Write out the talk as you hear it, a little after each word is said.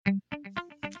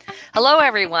Hello,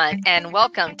 everyone, and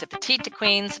welcome to Petite to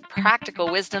Queen's Practical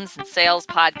Wisdoms in Sales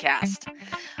podcast.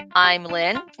 I'm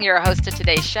Lynn, your host of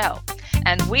today's show,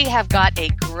 and we have got a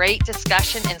great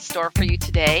discussion in store for you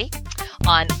today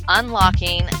on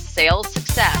unlocking sales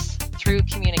success through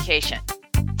communication.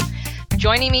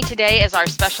 Joining me today is our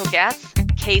special guest,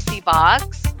 Casey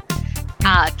Boggs.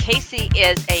 Casey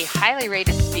is a highly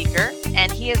rated speaker,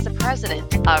 and he is the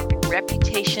president of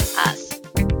Reputation Us.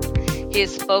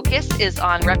 His focus is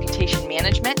on reputation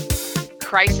management,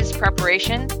 crisis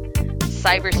preparation,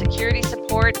 cybersecurity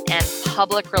support, and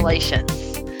public relations.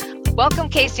 Welcome,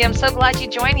 Casey. I'm so glad you're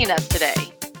joining us today.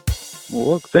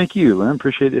 Well, thank you, Lynn.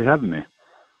 Appreciate you having me.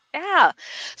 Yeah.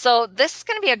 So this is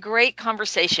going to be a great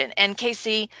conversation. And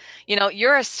Casey,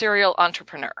 you're a serial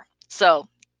entrepreneur. So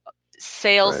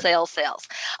sales, Right. sales, sales.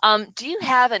 Do you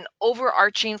have an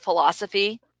overarching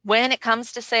philosophy when it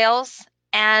comes to sales?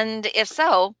 And if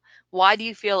so, why do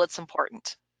you feel it's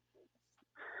important?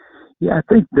 Yeah, I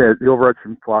think that the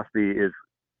overarching philosophy is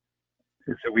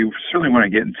that we certainly want to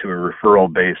get into a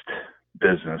referral-based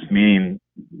business, meaning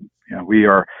we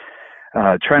are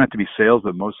trying not to be sales,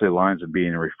 but mostly lines of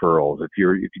being referrals. If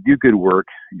you do good work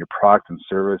and your product and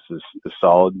service is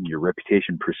solid, and your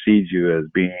reputation precedes you as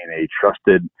being a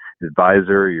trusted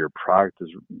advisor, your product is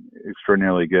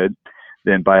extraordinarily good,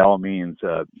 then by all means,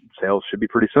 sales should be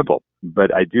pretty simple.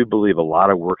 But I do believe a lot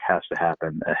of work has to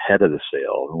happen ahead of the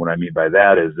sale. And what I mean by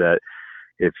that is that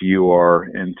if you are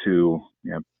into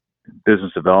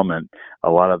business development, a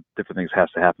lot of different things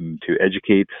has to happen to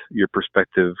educate your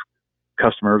prospective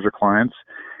customers or clients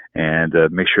and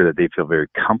make sure that they feel very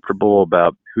comfortable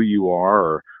about who you are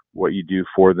or what you do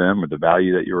for them or the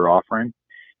value that you're offering.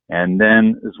 And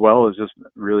then as well as just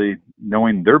really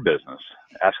knowing their business,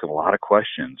 asking a lot of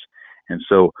questions. And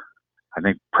so I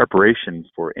think preparation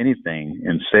for anything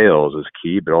in sales is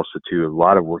key, but also too, a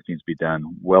lot of work needs to be done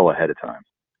well ahead of time.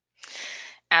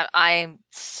 I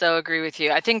so agree with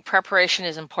you. I think preparation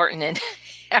is important in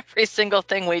every single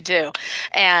thing we do.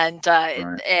 And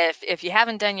Right. if you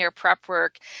haven't done your prep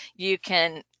work, you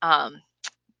can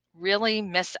really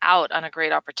miss out on a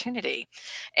great opportunity.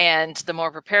 And the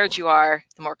more prepared you are,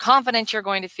 the more confident you're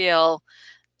going to feel,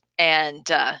 and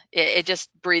it just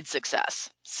breeds success.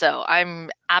 So I'm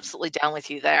absolutely down with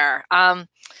you there. Right.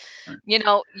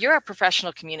 You're a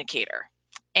professional communicator,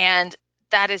 and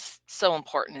that is so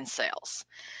important in sales.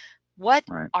 What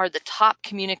Right. are the top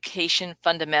communication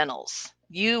fundamentals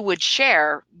you would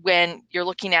share when you're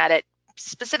looking at it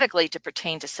specifically to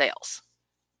pertain to sales?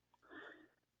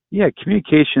 Yeah,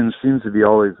 communication seems to be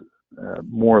always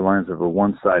more lines of a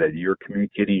one-sided. You're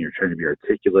communicating, you're trying to be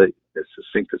articulate, as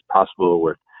succinct as possible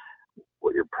with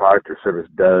what your product or service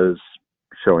does,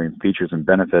 showing features and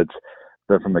benefits.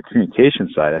 But from the communication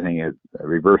side, I think it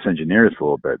reverse engineers a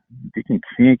little bit. You can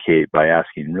communicate by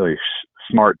asking really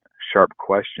smart, sharp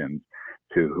questions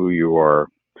to who you are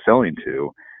selling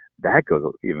to. That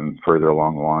goes even further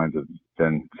along the lines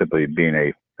than simply being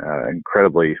a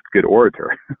incredibly good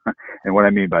orator. And what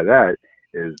I mean by that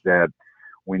is that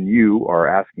when you are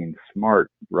asking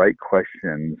smart, right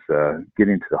questions,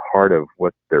 getting to the heart of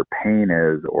what their pain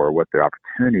is or what their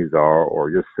opportunities are,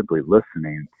 or just simply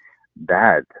listening,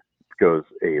 that goes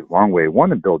a long way.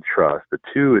 One, to build trust, but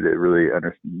two, it really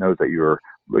knows that you're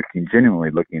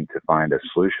genuinely looking to find a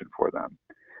solution for them.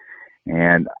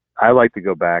 And I like to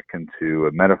go back into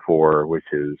a metaphor, which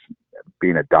is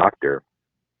being a doctor.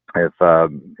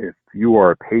 If you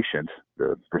are a patient,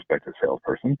 the prospective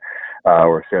salesperson,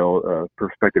 or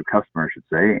prospective customer, I should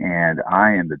say, and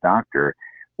I am the doctor,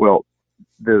 well,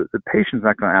 the patient's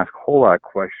not going to ask a whole lot of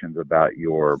questions about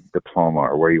your diploma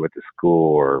or where you went to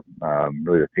school or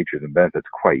really the features and benefits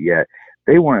quite yet.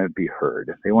 They want to be heard.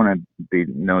 They want to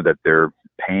know that their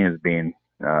pain is being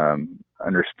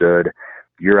understood.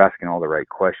 You're asking all the right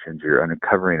questions. You're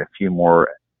uncovering a few more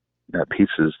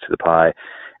pieces to the pie.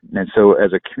 And so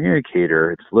as a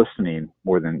communicator, it's listening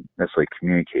more than necessarily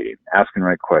communicating, asking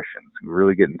right questions,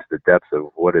 really getting to the depths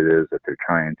of what it is that they're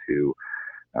trying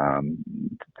um,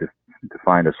 to, to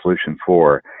find a solution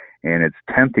for. And it's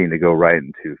tempting to go right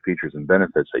into features and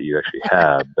benefits that you actually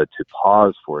have, but to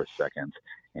pause for a second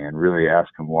and really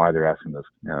ask them why they're asking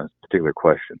those particular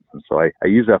questions. And so I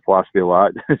use that philosophy a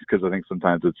lot because I think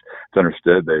sometimes it's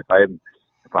understood that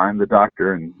if I'm the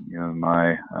doctor and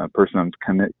my person I'm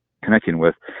connecting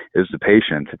with is the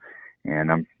patient,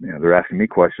 and they're asking me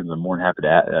questions, I'm more than happy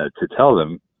to tell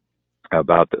them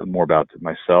more about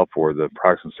myself or the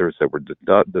products and services that we're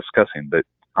discussing. But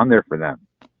I'm there for them.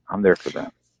 I'm there for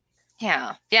them.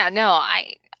 Yeah, no,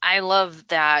 I love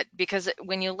that because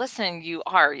when you listen, you're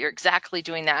exactly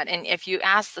doing that. And if you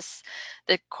ask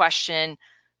the question,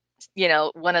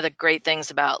 one of the great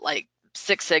things about like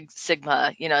Six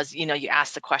Sigma, is, you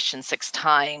ask the question 6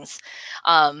 times.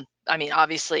 I mean,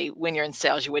 obviously, when you're in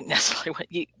sales, you wouldn't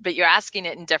necessarily, but you're asking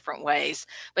it in different ways.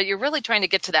 But you're really trying to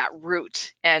get to that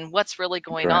root and what's really That's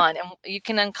going right. on, and you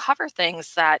can uncover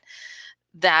things that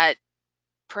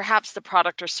perhaps the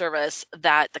product or service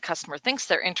that the customer thinks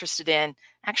they're interested in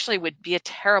actually would be a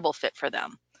terrible fit for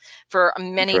them for That's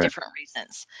many right. different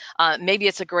reasons. Maybe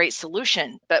it's a great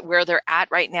solution, but where they're at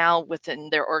right now within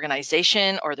their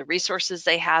organization or the resources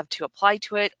they have to apply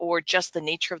to it, or just the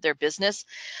nature of their business,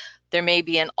 there may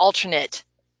be an alternate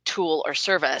tool or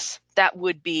service that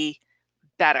would be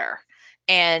better.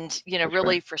 And That's right.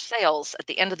 really for sales, at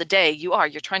the end of the day,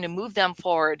 you're trying to move them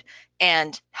forward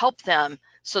and help them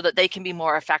so that they can be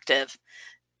more effective.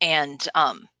 And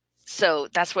so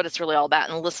that's what it's really all about.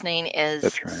 And listening is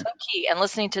That's right. so key, and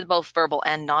listening to both verbal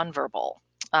and nonverbal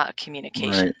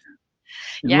communication. Right.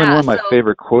 And Lynn, one Yeah. of my So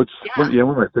favorite quotes, yeah.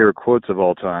 one of my favorite quotes of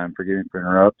all time, forgive me for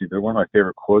interrupting, but one of my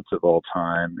favorite quotes of all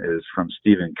time is from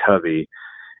Stephen Covey.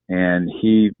 And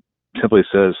he simply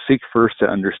says, seek first to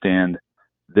understand,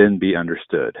 then be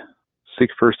understood.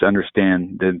 Seek first to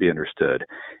understand, then be understood.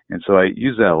 And so I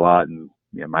use that a lot in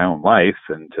my own life,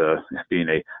 and being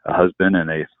a husband and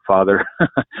a father,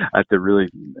 I have to really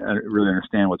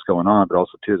understand what's going on, but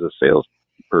also too as a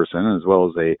salesperson as well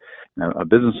as a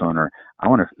business owner, I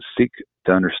want to seek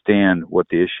to understand what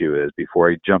the issue is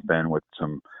before I jump in with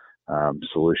some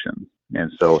solution. And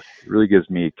so it really gives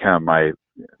me kind of my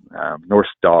North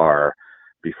Star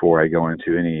before I go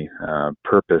into any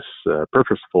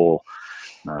purposeful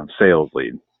sales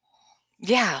lead.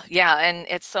 Yeah, and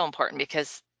it's so important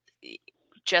because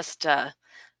just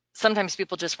sometimes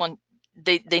people just want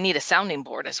they need a sounding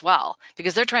board as well,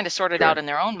 because they're trying to sort it out Sure. in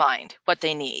their own mind what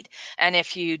they need. And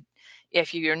if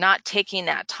you're not taking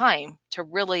that time to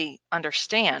really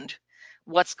understand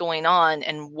what's going on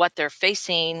and what they're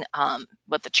facing,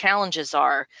 what the challenges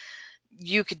are,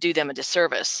 you could do them a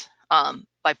disservice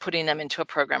by putting them into a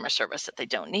program or service that they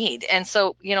don't need. And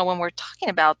so, when we're talking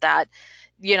about that,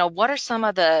 what are some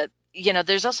of the,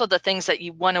 there's also the things that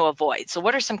you want to avoid. So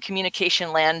what are some communication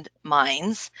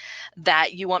landmines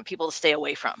that you want people to stay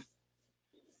away from?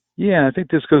 Yeah, I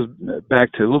think this goes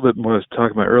back to a little bit more I was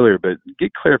talking about earlier, but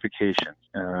get clarification.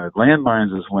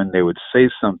 Landmines is when they would say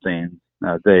something,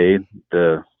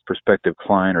 the prospective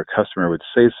client or customer would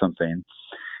say something,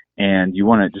 and you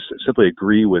want to just simply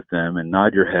agree with them and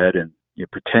nod your head and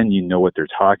pretend you know what they're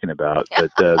talking about. But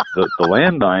the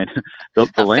landmine, the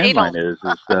landmine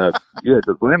Fatal.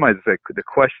 the landmine is like the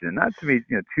question, and not to be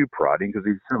too prodding, because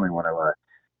you certainly want to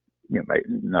might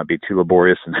not be too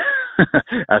laborious and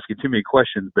asking too many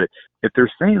questions. But if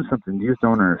they're saying something you just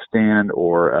don't understand,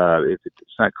 or if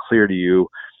it's not clear to you,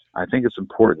 I think it's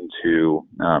important to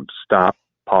stop,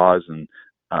 pause, and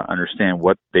understand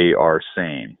what they are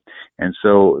saying. And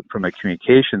so, from a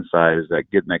communication side, is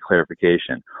that getting that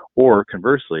clarification. Or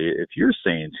conversely, if you're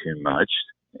saying too much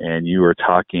and you are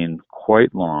talking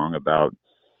quite long about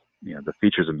the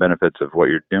features and benefits of what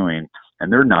you're doing,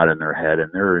 and they're not in their head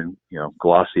and they're in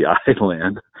glossy eye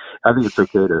land, I think it's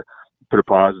okay to put a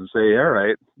pause and say, all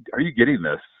right, are you getting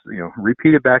this?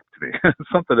 Repeat it back to me,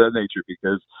 something of that nature,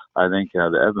 because I think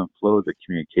the ebb and flow of the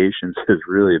communications is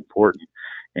really important,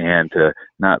 and to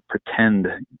not pretend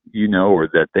or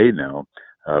that they know,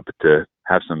 but to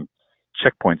have some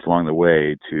checkpoints along the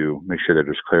way to make sure that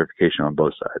there's clarification on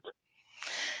both sides.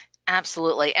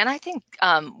 Absolutely. And I think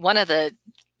one of the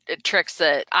tricks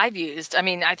that I've used, I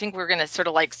mean, I think we're going to sort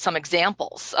of like some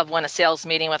examples of when a sales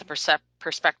meeting with a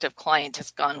prospective client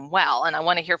has gone well. And I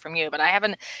want to hear from you, but I have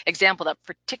an example that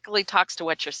particularly talks to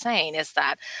what you're saying, is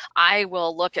that I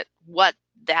will look at what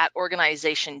that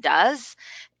organization does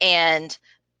and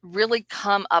really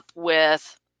come up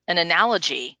with an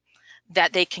analogy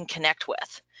that they can connect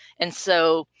with. And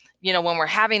so, when we're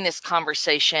having this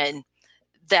conversation,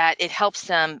 that it helps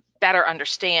them better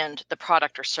understand the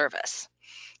product or service.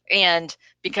 And That's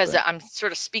because right. I'm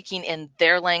sort of speaking in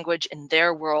their language, in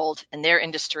their world, in their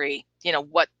industry,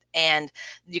 and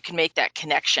you can make that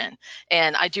connection.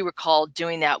 And I do recall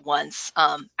doing that once,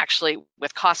 actually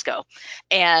with Costco.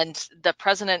 And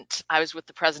I was with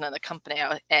the president of the company,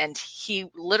 and he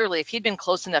literally, if he'd been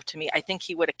close enough to me, I think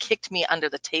he would have kicked me under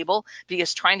the table,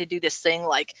 because trying to do this thing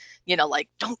like,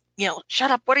 don't,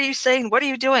 shut up. What are you saying? What are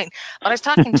you doing? But I was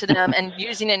talking to them and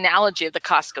using an analogy of the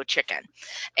Costco chicken.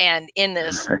 And in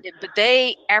this, Right.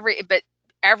 but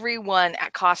everyone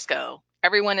at Costco,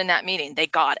 everyone in that meeting, they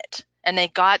got it. And they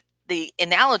got the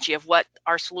analogy of what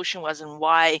our solution was and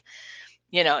why,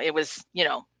 it was,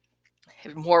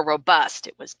 more robust.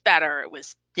 It was better. It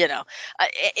was,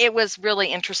 it was really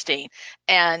interesting.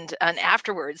 And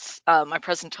afterwards, my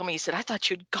president told me, he said, I thought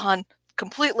you'd gone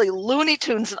completely Looney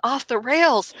Tunes and off the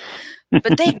rails,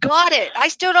 but they got it. I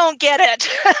still don't get it.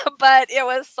 But it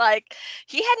was like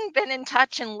he hadn't been in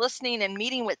touch and listening and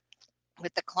meeting with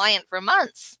the client for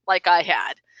months like I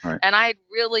had. Right. And I'd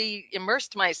really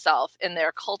immersed myself in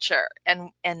their culture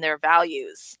and their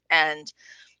values and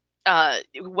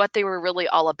what they were really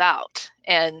all about.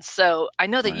 And so I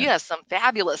know that you have some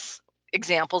fabulous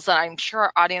examples that I'm sure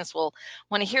our audience will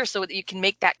want to hear so that you can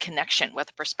make that connection with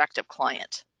a prospective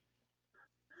client.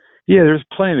 Yeah, there's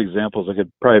plenty of examples. I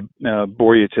could probably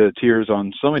bore you to tears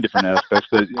on so many different aspects,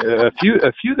 but a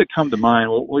few that come to mind.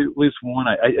 Well, at least one.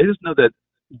 I just know that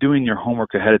doing your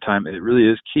homework ahead of time, it really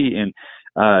is key. And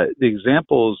the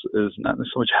examples is not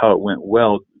so much how it went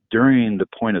well during the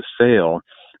point of sale,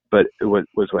 but what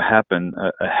happened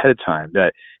ahead of time.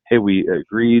 That, hey, we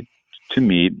agreed to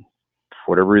meet.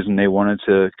 For whatever reason, they wanted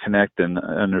to connect and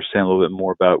understand a little bit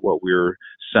more about what we were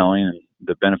selling and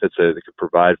the benefits that it could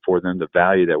provide for them, the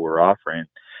value that we're offering.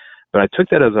 But I took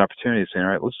that as an opportunity, saying,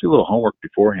 all right, let's do a little homework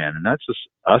beforehand, and not just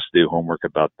us do homework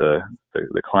about the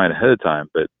client ahead of time,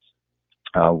 but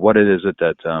what it is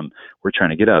that we're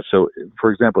trying to get out. So,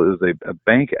 for example, it was a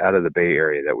bank out of the Bay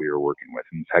Area that we were working with.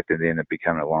 In fact, they ended up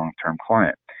becoming a long-term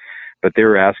client. But they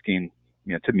were asking,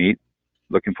 to meet.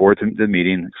 Looking forward to the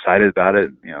meeting, excited about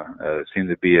it. Seemed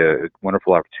to be a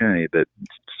wonderful opportunity, but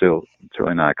still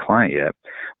certainly not a client yet.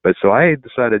 But so I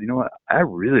decided, what, I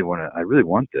really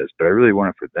want this, but I really want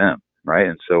it for them, right?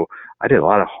 And so I did a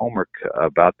lot of homework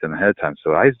about them ahead of time.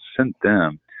 So I sent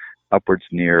them upwards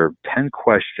near 10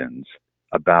 questions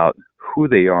about who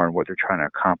they are and what they're trying to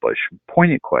accomplish,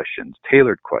 poignant questions,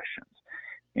 tailored questions.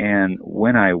 And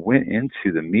when I went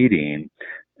into the meeting,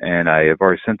 and I have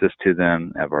already sent this to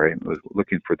them, was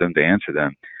looking for them to answer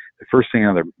them, the first thing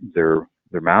out of their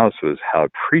mouths was how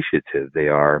appreciative they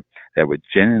are that would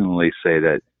genuinely say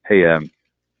that, hey,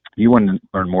 you want to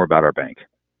learn more about our bank.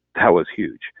 That was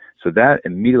huge. So that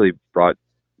immediately brought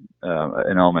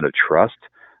an element of trust,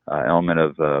 element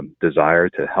of desire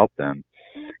to help them.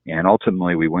 And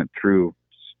ultimately, we went through,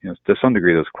 to some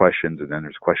degree, those questions, and then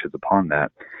there's questions upon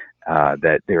that,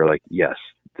 that they were like, yes,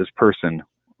 this person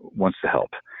wants to help.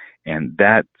 And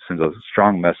that sends a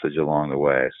strong message along the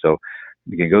way. So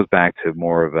again, it goes back to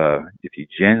more of if you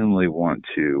genuinely want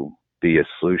to be a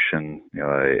solution,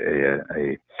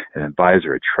 an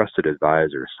advisor, a trusted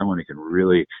advisor, someone who can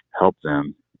really help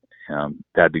them,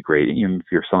 that'd be great. Even if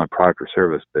you're selling a product or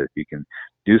service, but if you can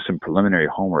do some preliminary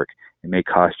homework, it may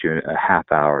cost you a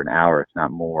half hour, an hour, if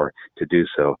not more, to do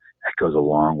so. That goes a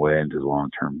long way into the long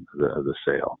term of the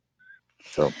sale.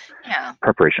 So,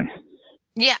 preparation.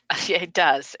 Yeah, it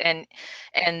does. And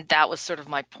that was sort of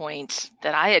my point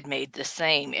that I had made the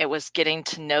same. It was getting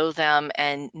to know them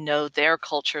and know their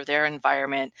culture, their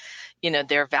environment,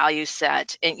 their value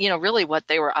set, and, really what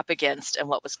they were up against and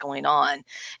what was going on.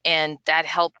 And that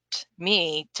helped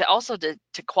me to also to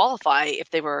qualify if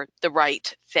they were the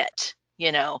right fit,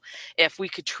 if we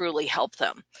could truly help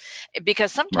them.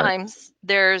 Because sometimes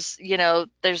there's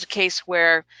a case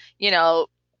where,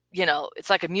 it's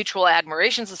like a mutual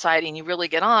admiration society and you really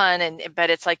get on, but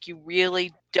it's like you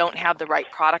really don't have the right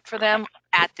product for them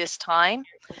at this time.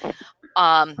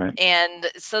 And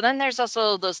so then there's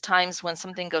also those times when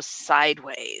something goes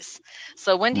sideways.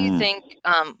 So when do you think,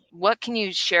 what can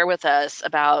you share with us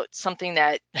about something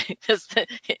that is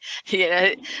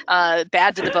bad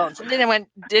to the bone, something that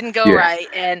didn't go right,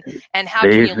 and how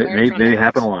can you learn from they that?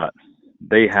 happen a lot.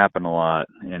 They happen a lot.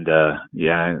 And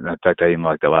in fact, I even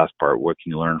like the last part. What can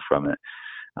you learn from it?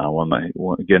 One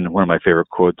of my favorite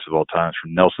quotes of all time is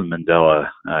from Nelson Mandela.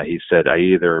 He said, I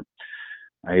either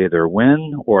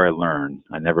win or I learn.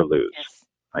 I never lose. Yes.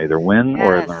 I either win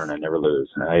or I learn. I never lose.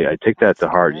 And I take that to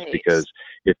heart, just because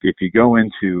if you go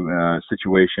into a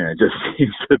situation and it just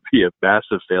seems to be a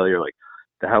massive failure, like,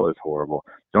 that was horrible.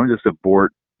 Don't just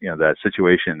abort, that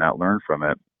situation and not learn from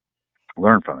it.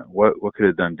 Learn from it. What could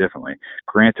have done differently?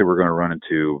 Granted, we're going to run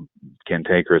into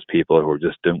cantankerous people who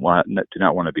just do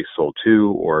not want to be sold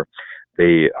to, or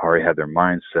they already have their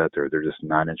mindset, or they're just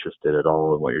not interested at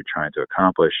all in what you're trying to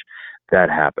accomplish. That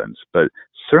happens. But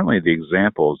certainly the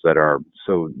examples that are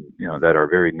that are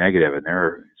very negative, and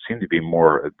there seem to be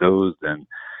more of those than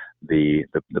the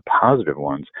positive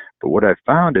ones. But what I've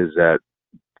found is that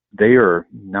they are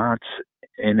not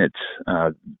in it,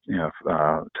 to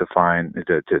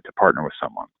partner with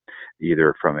someone,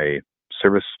 either from a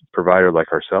service provider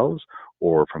like ourselves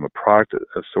or from a product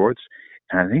of sorts.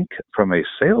 And I think from a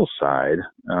sales side,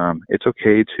 it's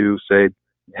okay to say,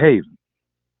 hey,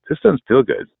 this doesn't feel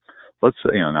good. let's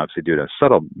obviously do it in a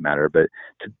subtle manner, but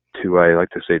to I like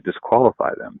to say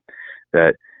disqualify them.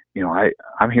 That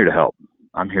I'm here to help.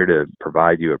 I'm here to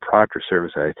provide you a product or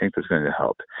service that I think that's going to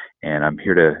help, and I'm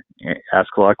here to ask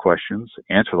a lot of questions,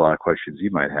 answer a lot of questions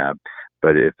you might have.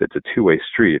 But if it's a two-way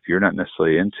street, if you're not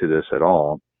necessarily into this at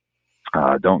all,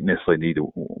 don't necessarily need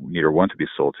or want to be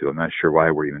sold to. I'm not sure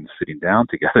why we're even sitting down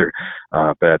together.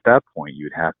 But at that point,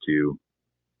 you'd have to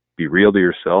be real to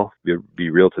yourself, be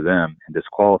real to them, and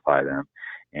disqualify them,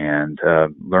 and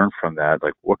learn from that,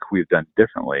 like what could we have done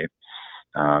differently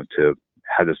to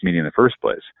have this meeting in the first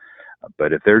place.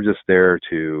 But if they're just there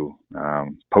to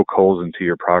poke holes into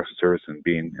your product and service and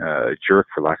being a jerk,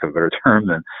 for lack of a better term,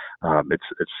 then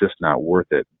it's just not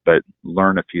worth it. But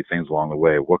learn a few things along the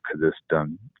way. What could this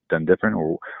done different,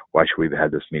 or why should we have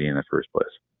had this meeting in the first place?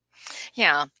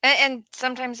 Yeah. And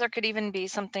sometimes there could even be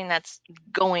something that's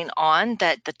going on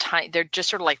that they're just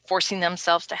sort of like forcing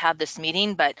themselves to have this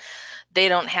meeting, but they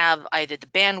don't have either the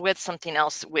bandwidth, something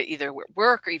else with either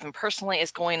work or even personally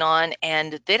is going on,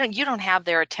 and you don't have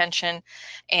their attention.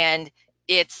 And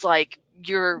it's like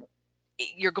you're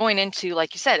going into,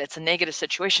 like you said, it's a negative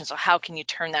situation. So how can you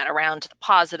turn that around to the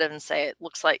positive and say, it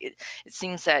looks like it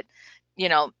seems that,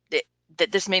 that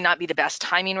this may not be the best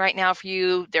timing right now for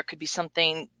you. There could be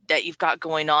something that you've got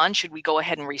going on. Should we go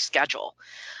ahead and reschedule?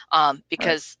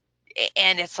 Because, right.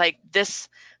 And it's like this,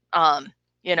 I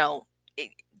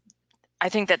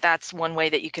think that's one way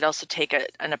that you could also take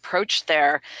an approach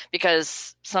there,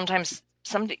 because sometimes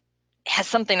somebody has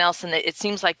something else and it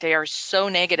seems like they are so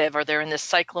negative, or they're in this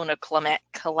cyclone of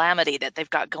calamity that they've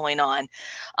got going on.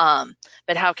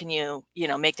 But how can you,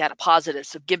 make that a positive?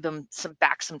 So give them some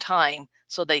time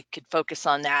so they could focus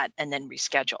on that and then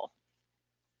reschedule.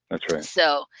 That's right.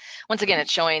 So once again,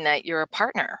 it's showing that you're a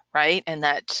partner, right? And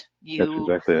that you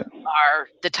That's exactly it. are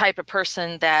the type of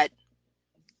person that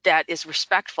is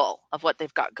respectful of what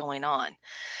they've got going on.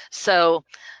 So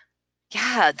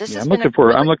yeah, I'm looking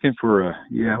for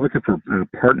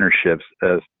partnerships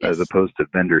as opposed to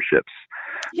vendorships.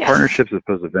 Yes. Partnerships as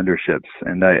opposed to vendorships.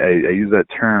 And I use that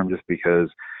term just because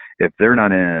if they're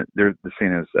not in it, they're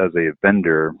seen as a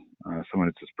vendor, someone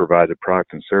that just provides a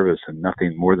product and service and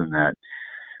nothing more than that.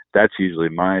 That's usually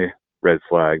my red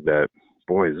flag that,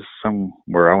 boy, is this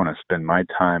somewhere I want to spend my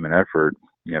time and effort,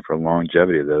 for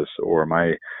longevity of this, or am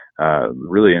I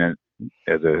really in it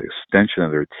as an extension of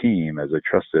their team, as a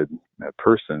trusted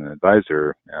person,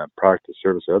 advisor, product or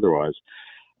service or otherwise.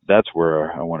 That's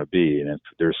where I want to be. And if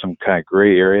there's some kind of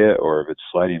gray area, or if it's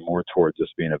sliding more towards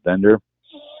just being a vendor,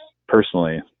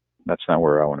 personally, that's not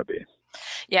where I want to be.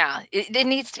 Yeah, it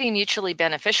needs to be mutually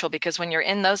beneficial, because when you're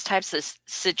in those types of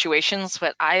situations,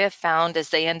 what I have found is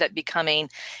they end up becoming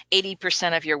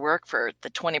 80% of your work for the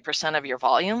 20% of your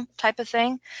volume type of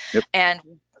thing. Yep. And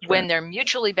when they're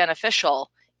mutually beneficial,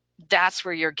 that's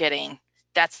where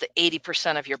that's the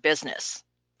 80% of your business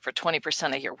for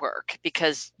 20% of your work,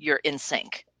 because you're in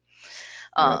sync.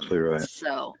 Absolutely right.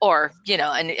 So, or,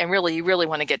 and really, you really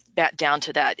want to get back down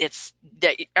to that. It's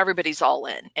that everybody's all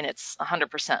in, and it's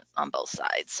 100% on both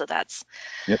sides. So that's,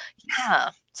 yeah.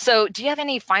 So do you have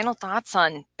any final thoughts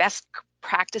on best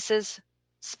practices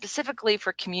specifically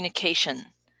for communication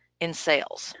in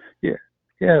sales?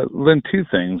 Yeah, Lynn, two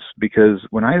things, because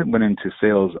when I went into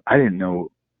sales, I didn't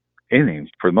know anything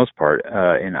for the most part,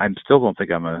 and I still don't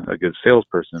think I'm a good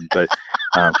salesperson, but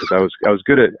because I was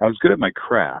good at my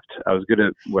craft. I was good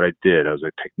at what I did. I was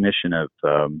a technician of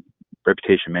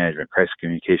reputation management, crisis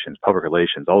communications, public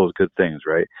relations, all those good things,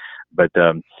 right? But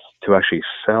to actually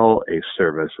sell a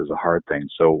service is a hard thing.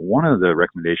 So one of the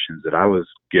recommendations that I was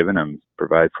given and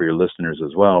provide for your listeners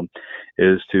as well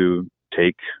is to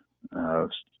take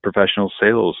professional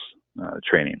sales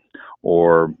training,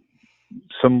 or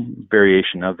some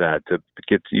variation of that, to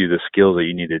get you the skills that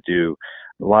you need to do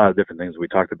a lot of different things we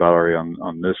talked about already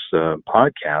on this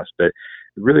podcast, but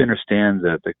really understand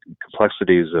the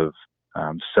complexities of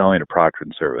selling a product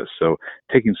and service. So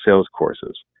taking sales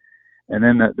courses. And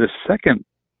then the second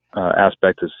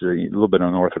aspect is a little bit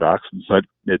unorthodox, but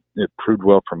it proved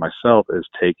well for myself, is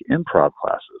take improv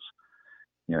classes.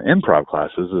 Improv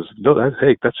classes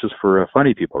that's just for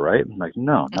funny people, right? I'm like,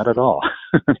 no, not at all.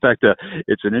 In fact,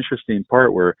 it's an interesting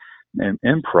part where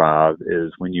improv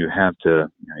is when you have to,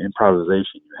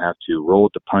 improvisation, you have to roll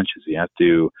with the punches. You have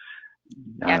to,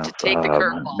 take the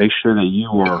curveball. Make sure that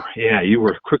you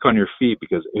were quick on your feet,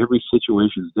 because every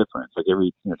situation is different. It's like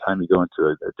every time you go into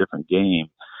a different game,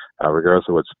 regardless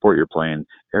of what sport you're playing,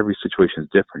 every situation is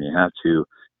different. You have to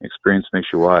experience makes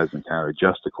you wise and kind of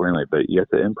adjust accordingly, but you have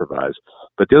to improvise.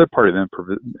 But the other part of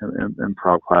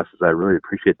improv classes I really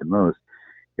appreciate the most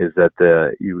is that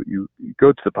you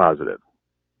go to the positive.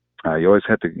 You always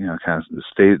have to, kind of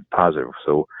stay positive.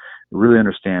 So really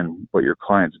understand what your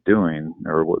client's doing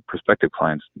or what prospective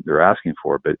clients they're asking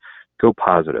for, but go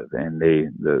positive. And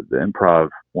the improv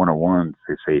 101,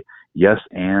 they say yes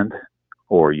and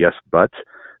or yes but.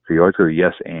 So you always go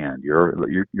yes and. You're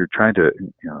trying to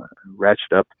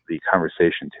ratchet up the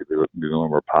conversation to be a little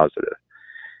more positive.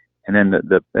 And then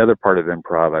the other part of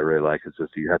improv I really like is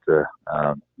just you have to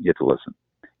listen.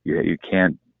 You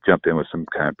can't jump in with some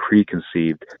kind of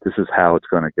preconceived, this is how it's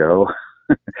going to go.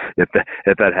 If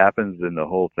that happens, then the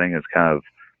whole thing is kind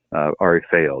of already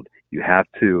failed. You have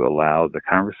to allow the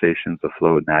conversations to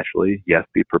flow naturally. Yes,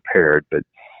 be prepared, but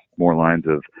more lines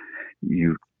of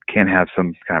you can't have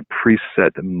some kind of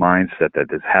preset mindset that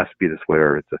this has to be this way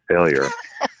or it's a failure.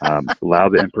 Allow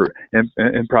the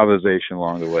improvisation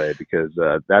along the way, because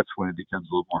that's when it becomes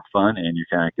a little more fun, and you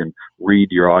kind of can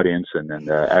read your audience and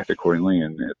act accordingly.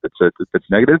 And if it's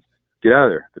negative, get out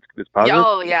of there. If it's positive,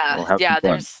 Oh yeah, we'll have some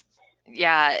fun.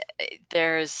 Yeah,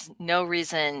 there's no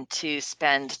reason to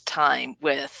spend time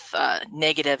with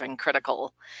negative and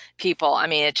critical people. I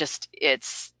mean,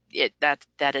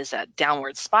 that is a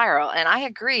downward spiral. And I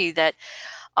agree that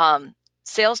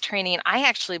sales training. I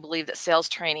actually believe that sales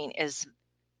training is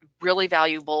really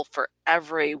valuable for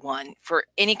everyone, for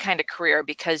any kind of career,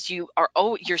 because you're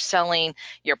selling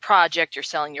your project, you're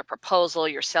selling your proposal,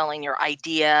 you're selling your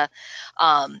idea,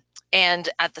 and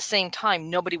at the same time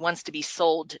nobody wants to be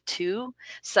sold to.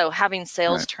 So having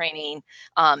sales Right. training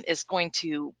is going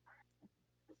to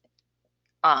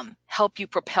help you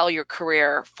propel your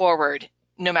career forward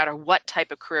no matter what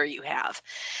type of career you have.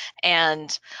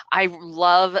 And I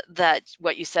love that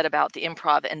what you said about the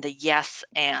improv and the yes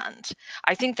and.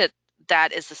 I think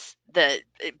that is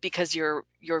because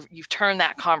you've turned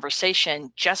that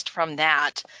conversation just from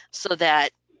that, so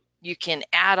that you can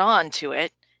add on to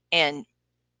it and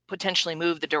potentially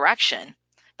move the direction,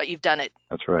 but you've done it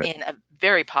That's right. in a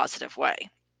very positive way.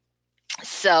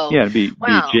 So, Yeah, and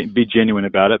wow. be genuine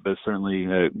about it, but certainly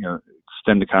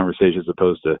extend the conversation as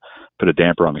opposed to put a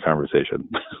damper on the conversation.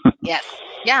 Yes.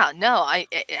 Yeah, no,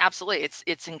 absolutely.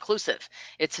 It's inclusive.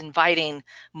 It's inviting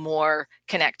more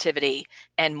connectivity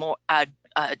and more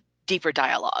deeper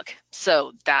dialogue.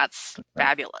 So that's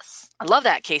fabulous. I love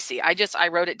that, Casey. I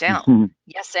wrote it down.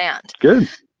 Yes, and. Good.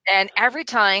 And every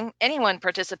time anyone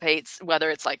participates,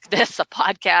 whether it's like this, a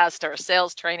podcast or a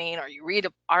sales training, or you read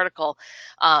an article,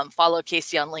 follow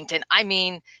Casey on LinkedIn. I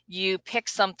mean, you pick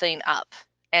something up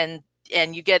and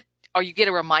you get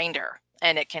a reminder,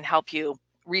 and it can help you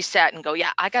reset and go, yeah,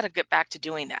 I got to get back to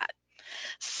doing that.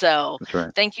 So That's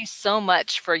right. thank you so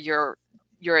much for your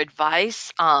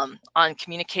advice on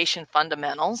communication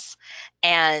fundamentals.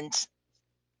 And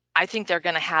I think they're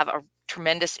going to have a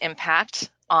tremendous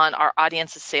impact on our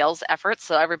audience's sales efforts.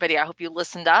 So everybody, I hope you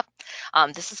listened up.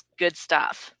 This is good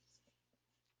stuff.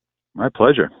 My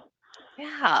pleasure.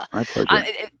 Yeah. My pleasure.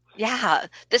 Yeah.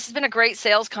 This has been a great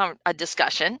sales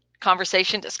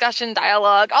conversation, discussion,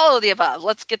 dialogue, all of the above.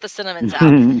 Let's get the cinnamons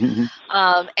out.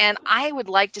 And I would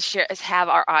like to have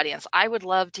our audience. I would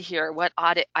love to hear what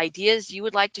audit ideas you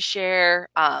would like to share.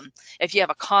 If you have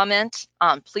a comment,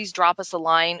 please drop us a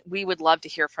line. We would love to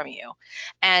hear from you.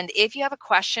 And if you have a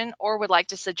question or would like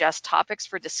to suggest topics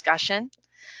for discussion,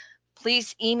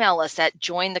 please email us at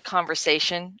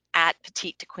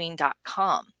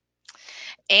jointheconversation@petitetoqueen.com.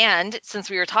 And since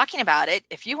we were talking about it,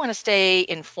 if you want to stay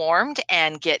informed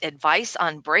and get advice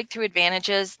on breakthrough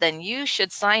advantages, then you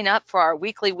should sign up for our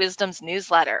weekly Wisdoms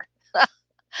newsletter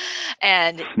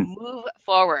and move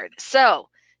forward. So,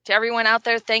 to everyone out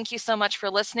there, thank you so much for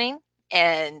listening,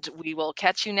 and we will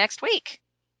catch you next week.